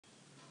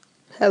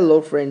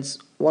Hello, friends.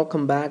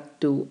 Welcome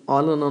back to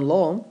All in on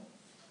Law.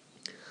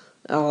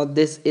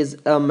 This is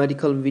a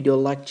medical video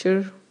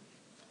lecture,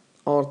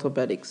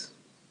 orthopedics.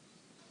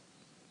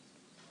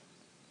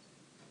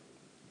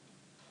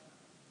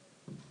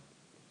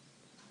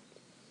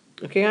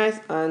 Okay,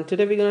 guys, and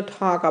today we're going to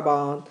talk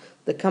about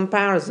the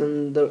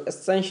comparison, the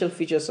essential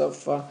features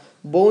of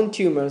bone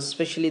tumors,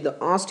 especially the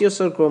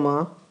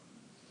osteosarcoma,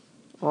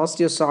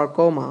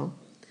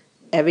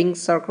 Ewing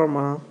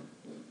sarcoma.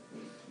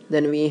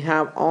 Then we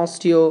have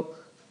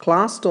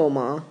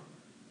osteoclastoma.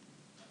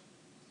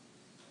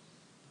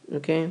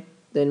 Okay,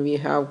 then we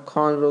have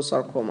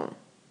chondrosarcoma.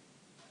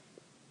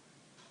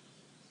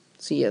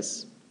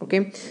 CS.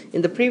 Okay,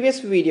 in the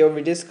previous video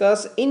we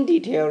discussed in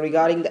detail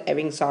regarding the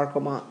Ewing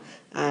sarcoma,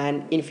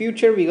 and in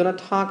future we're going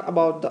to talk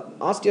about the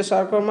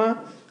osteosarcoma,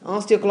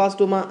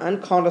 osteoclastoma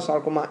and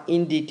chondrosarcoma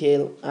in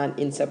detail and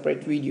in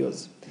separate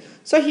videos.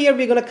 So here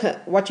we're going to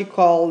what you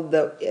call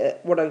the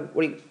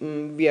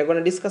we are going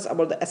to discuss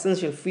about the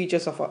essential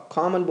features of a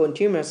common bone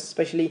tumors,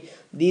 especially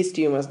these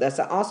tumors. That's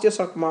the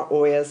osteosarcoma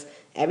OS,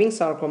 Ewing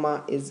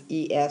sarcoma is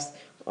ES,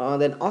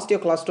 then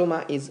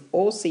osteoclastoma is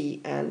OC,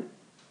 and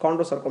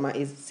chondrosarcoma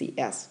is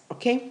CS.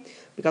 Okay,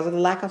 because of the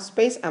lack of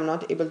space I'm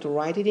not able to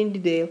write it in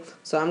detail,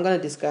 so I'm going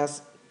to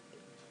discuss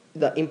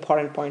the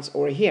important points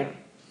over here.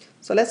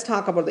 So let's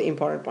talk about the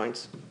important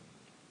points.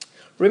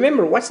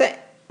 Remember, what's the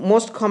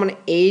most common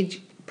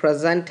age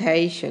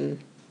presentation?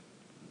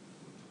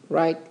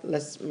 Right,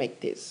 let's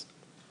make this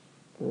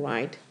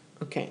right.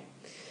 Okay,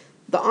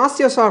 the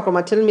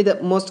osteosarcoma, tell me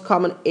the most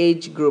common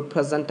age group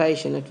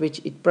presentation at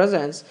which it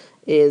presents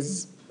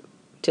is,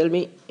 tell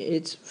me,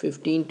 it's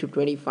 15 to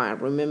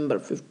 25. Remember,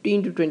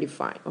 15 to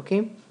 25.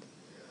 Okay,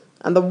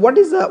 and what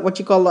is the what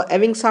you call the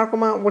Ewing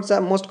sarcoma? What's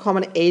the most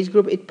common age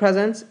group it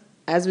presents?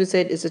 As we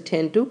said, it's a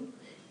 10 to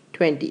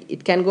 20.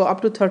 It can go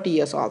up to 30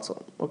 years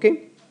also.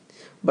 Okay,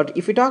 but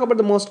if you talk about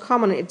the most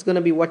common, it's going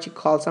to be what you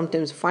call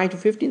sometimes 5 to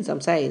 15,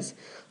 some size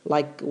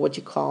like what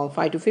you call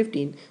 5 to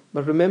 15.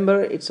 But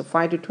remember, it's a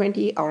 5 to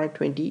 20 or a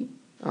 20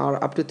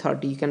 or up to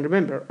 30. You can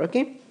remember.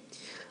 Okay.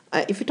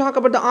 If you talk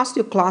about the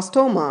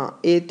osteoclastoma,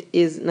 it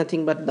is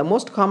nothing but the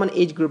most common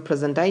age group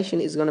presentation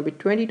is going to be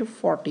 20 to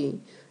 40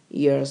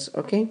 years.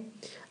 Okay,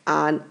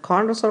 and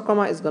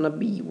chondrosarcoma is going to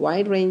be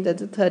wide range,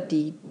 that's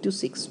 30 to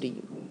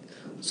 60.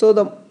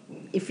 So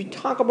if you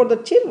talk about the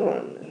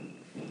children,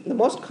 the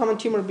most common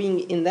tumor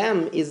being in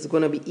them is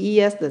going to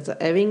be ES, that's a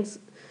Ewing's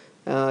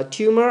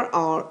tumor,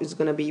 or is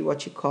going to be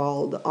what you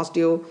call the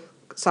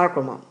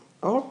osteosarcoma.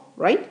 All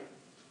right,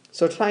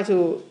 so try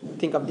to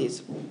think of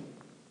this.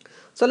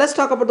 So let's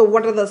talk about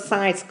what are the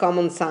sites,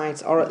 common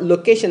sites or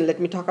location. Let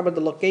me talk about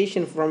the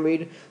location from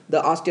where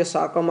the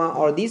osteosarcoma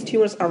or these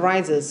tumors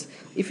arises.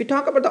 If you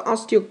talk about the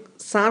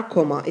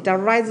osteosarcoma, it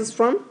arises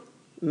from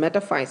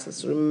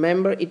metaphysis.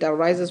 Remember, it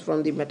arises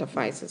from the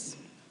metaphysis.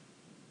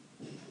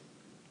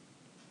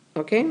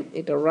 Okay,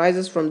 it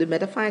arises from the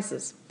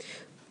metaphysis.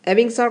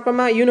 Ewing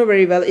sarcoma, you know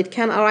very well, it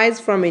can arise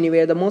from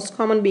anywhere, the most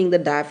common being the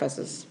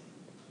diaphysis.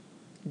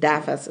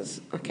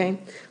 Okay,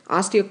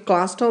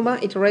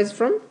 osteoclastoma, it arises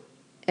from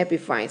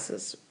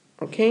epiphysis.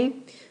 Okay,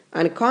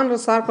 and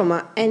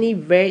chondrosarcoma,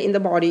 anywhere in the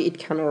body it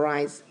can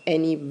arise,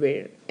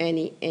 anywhere,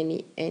 any,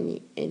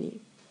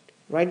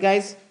 right,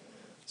 guys?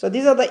 So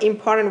these are the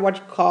important what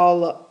you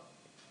call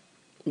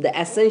the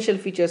essential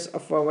features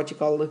of what you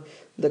call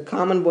the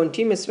common bone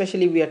tumor,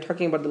 especially we are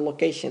talking about the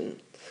location.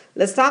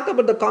 Let's talk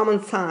about the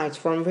common sites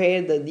from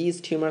where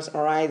these tumors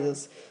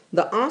arises.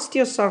 The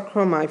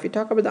osteosarcoma, if you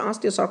talk about the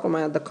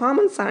osteosarcoma, the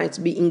common sites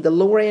being the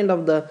lower end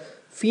of the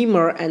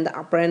femur and the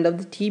upper end of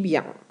the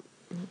tibia.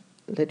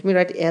 Let me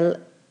write LF,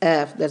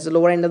 that's the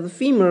lower end of the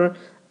femur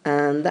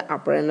and the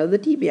upper end of the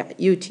tibia,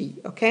 UT.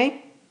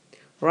 Okay,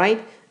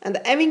 right? And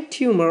the Ewing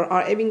tumor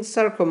or Ewing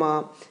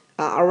sarcoma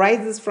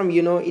arises from,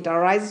 it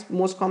arises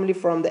most commonly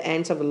from the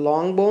ends of the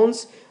long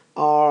bones,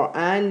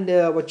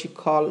 what you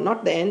call,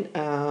 not the end,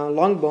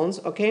 long bones.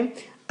 Okay,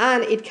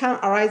 and it can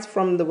arise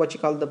from the what you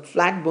call the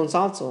flat bones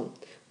also,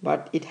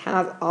 but it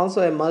has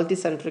also a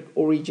multicentric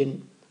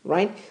origin,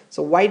 right?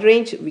 So wide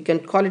range, we can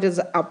call it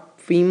as up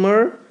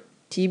femur,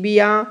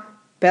 tibia,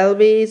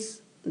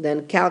 pelvis,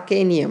 then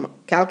calcaneum.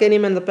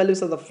 Calcaneum and the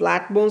pelvis are the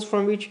flat bones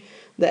from which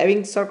the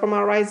Ewing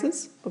sarcoma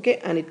arises. Okay,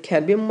 and it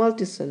can be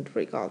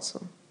multicentric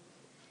also.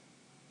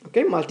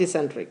 Okay,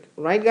 multicentric,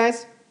 right,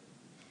 guys?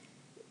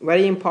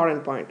 Very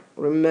important point,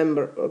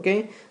 remember.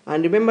 Okay,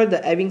 and remember, the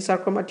Ewing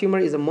sarcoma tumor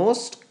is the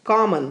most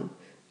common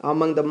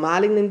among the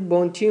malignant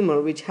bone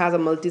tumor which has a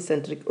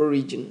multicentric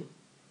origin.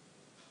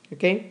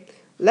 Okay,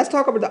 let's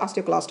talk about the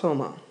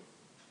osteoclastoma.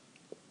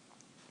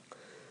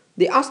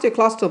 The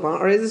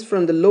osteoclastoma arises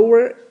from the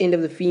lower end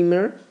of the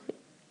femur,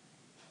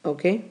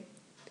 okay,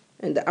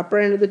 and the upper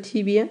end of the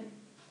tibia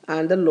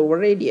and the lower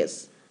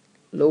radius.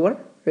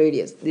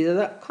 These are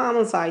the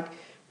common site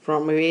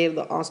from where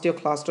the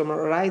osteoclastoma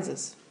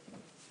arises.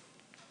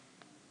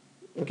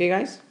 Okay,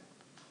 guys.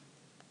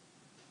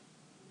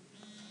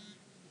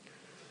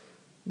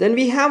 Then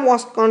we have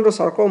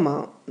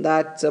Chondrosarcoma.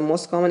 That's the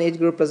most common age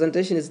group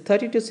presentation is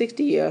 30 to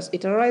 60 years.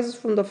 It arises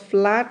from the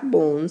flat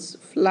bones,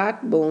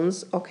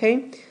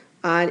 okay,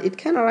 and it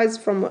can arise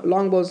from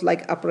long bones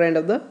like upper end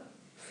of the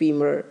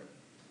femur.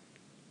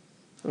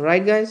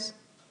 Right, guys?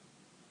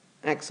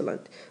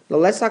 Excellent. Now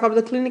let's talk about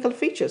the clinical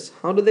features.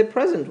 How do they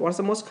present? What's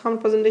the most common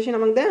presentation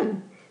among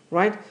them?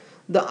 Right?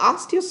 The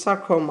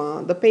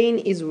osteosarcoma, the pain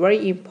is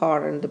very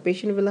important. The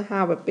patient will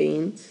have a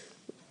pain.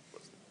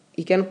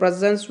 He can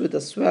present with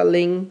a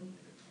swelling,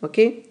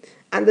 okay?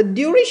 And the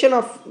duration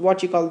of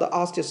what you call the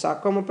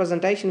osteosarcoma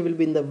presentation will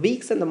be in the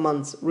weeks and the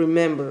months,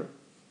 remember,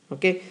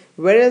 okay?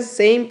 Whereas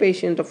same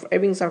patient of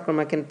Ewing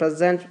sarcoma can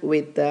present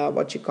with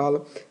what you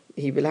call,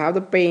 he will have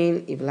the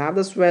pain, he will have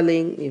the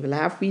swelling, he will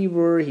have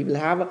fever, he will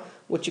have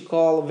what you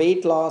call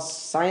weight loss,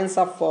 signs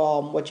of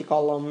what you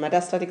call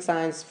metastatic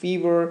signs,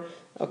 fever,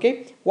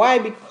 okay? Why?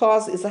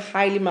 Because it's a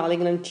highly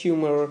malignant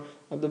tumor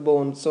of the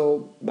bone.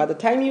 So by the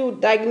time you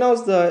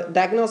diagnose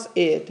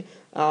it,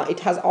 it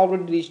has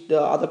already reached the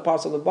other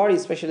parts of the body,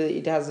 especially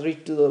it has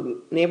reached to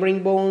the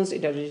neighboring bones,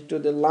 it has reached to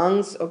the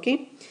lungs,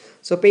 okay?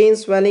 So pain,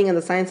 swelling, and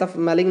the signs of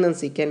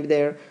malignancy can be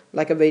there,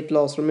 like a weight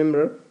loss,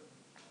 remember,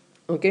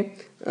 okay?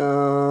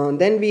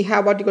 Then we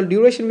have what you call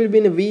duration will be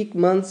in a week,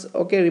 months,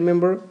 okay,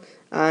 remember,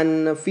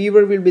 and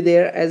fever will be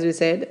there, as we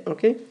said,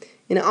 okay?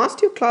 In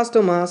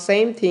osteoclastoma,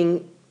 same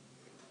thing,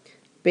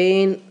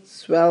 pain,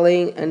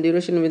 swelling, and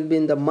duration will be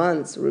in the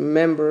months,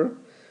 remember.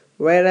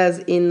 Whereas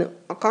in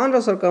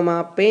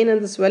chondrosarcoma, pain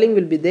and the swelling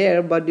will be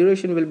there, but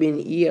duration will be in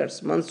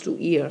years, months to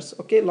years,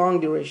 okay, long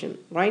duration,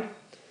 right?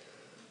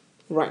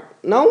 Right.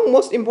 Now,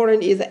 most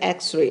important is the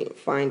X-ray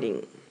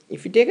finding.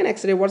 If you take an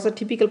X-ray, what's the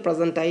typical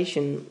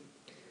presentation?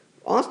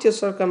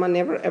 Osteosarcoma,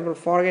 never ever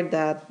forget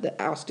that the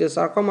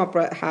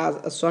osteosarcoma has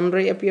a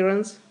sundry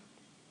appearance,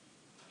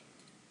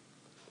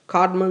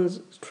 Codman's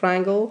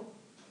triangle,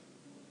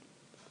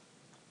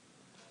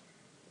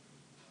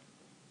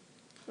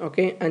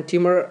 okay, and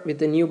tumor with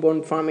the new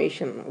bone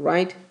formation,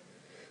 right?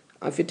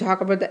 If you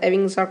talk about the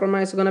Ewing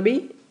sarcoma, it's going to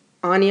be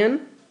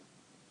onion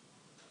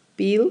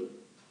peel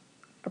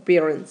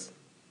appearance,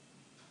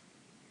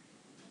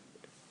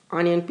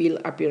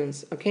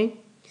 okay?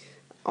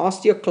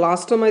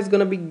 Osteoclastoma is going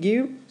to be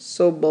give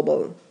soap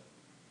bubble,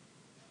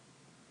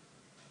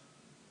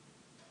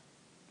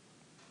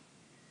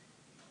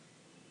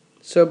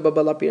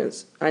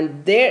 appearance,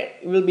 and there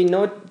will be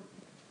no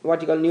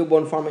what you call new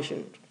bone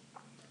formation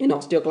in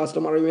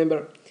osteoclastoma,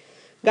 remember.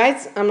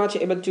 Guys, I'm not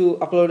able to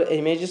upload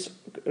images,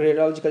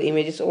 radiological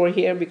images over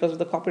here because of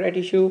the copyright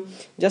issue.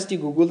 Just you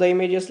Google the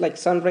images like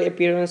sundry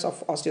appearance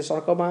of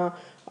osteosarcoma,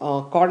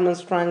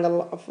 Codman's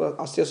triangle of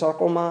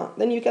osteosarcoma.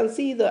 Then you can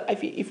see the,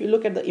 if you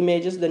look at the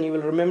images, then you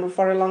will remember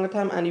for a longer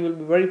time and you will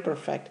be very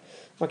perfect.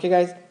 Okay,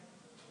 guys.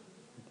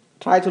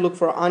 Try to look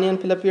for onion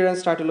peel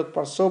appearance. Try to look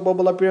for soap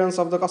bubble appearance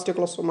of the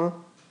osteoclastoma.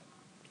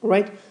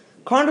 Right?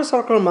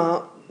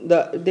 Chondrosarcoma,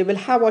 they will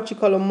have what you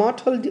call a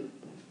mottled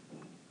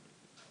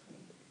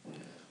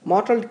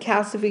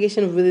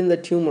calcification within the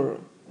tumor,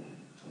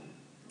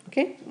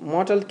 okay,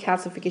 mottled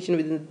calcification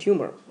within the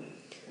tumor,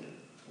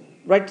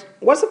 right?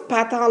 What's the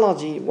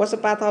pathology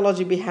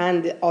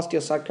behind the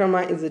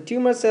osteosarcoma? Is the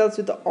tumor cells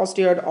with the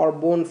osteoid or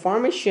bone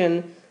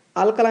formation,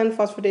 alkaline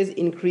phosphatase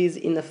increase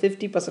in the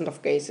 50%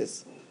 of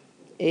cases.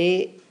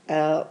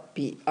 ALP,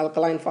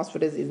 alkaline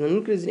phosphatase is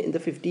increased in the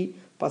 50%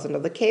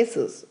 of the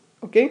cases,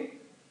 okay?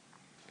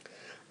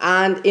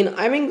 And in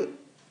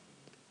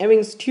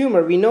Ewing's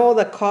tumor, we know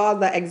the cause,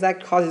 the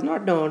exact cause is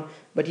not known,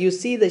 but you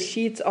see the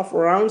sheets of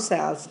round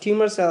cells,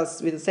 tumor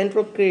cells with a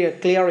central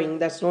clearing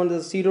that's known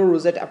as pseudo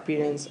rosette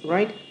appearance,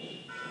 right?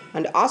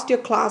 And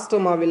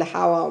osteoclastoma will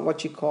have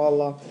what you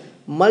call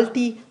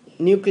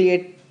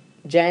multi-nucleate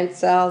giant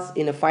cells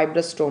in a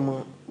fibrous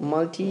stroma.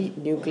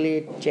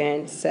 Multi-nucleate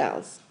giant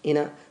cells in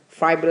a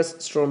fibrous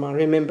stroma,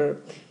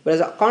 remember.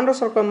 Whereas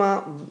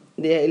chondrosarcoma,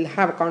 they will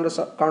have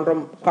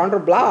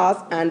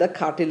chondroblast and the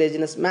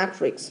cartilaginous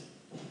matrix.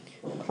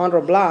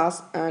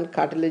 Chondroblast and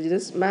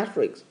cartilaginous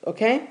matrix,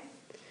 okay?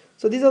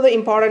 So these are the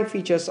important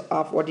features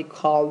of what you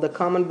call the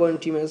common bone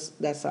tumors.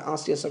 That's the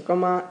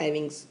osteosarcoma,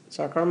 Ewing's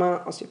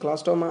sarcoma,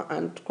 osteoclastoma,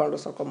 and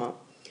chondrosarcoma.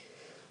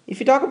 If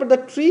you talk about the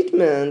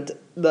treatment,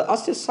 the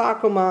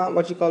osteosarcoma,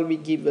 what you call, we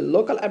give a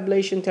local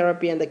ablation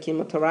therapy and the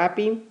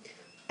chemotherapy.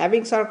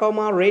 Ewing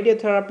sarcoma,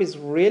 radiotherapy is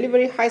really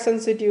very high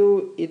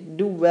sensitive. It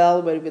do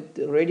well with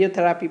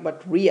radiotherapy,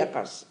 but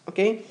reoccurs,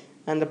 okay?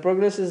 And the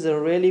prognosis is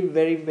really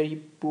very, very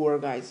poor,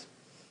 guys.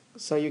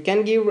 So you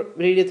can give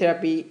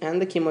radiotherapy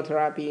and the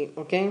chemotherapy,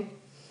 okay?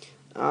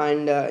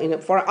 And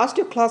for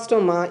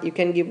osteoclastoma, you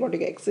can give what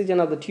excision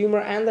of the tumor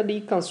and the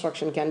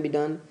deconstruction can be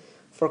done.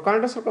 For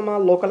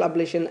chondrosarcoma, local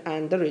ablation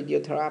and the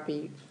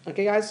radiotherapy.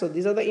 Okay, guys, so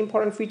these are the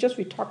important features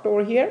we talked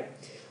over here.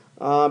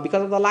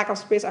 Because of the lack of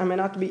space, I may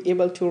not be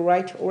able to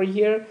write over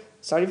here.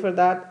 Sorry for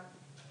that.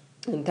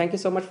 And thank you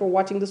so much for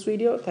watching this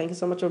video. Thank you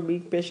so much for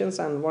being patient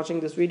and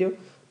watching this video.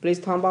 Please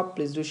thumb up.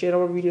 Please do share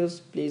our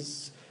videos.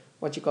 Please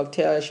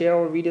share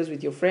our videos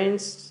with your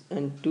friends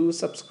and do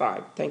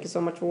subscribe. Thank you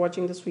so much for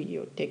watching this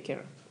video. Take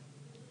care.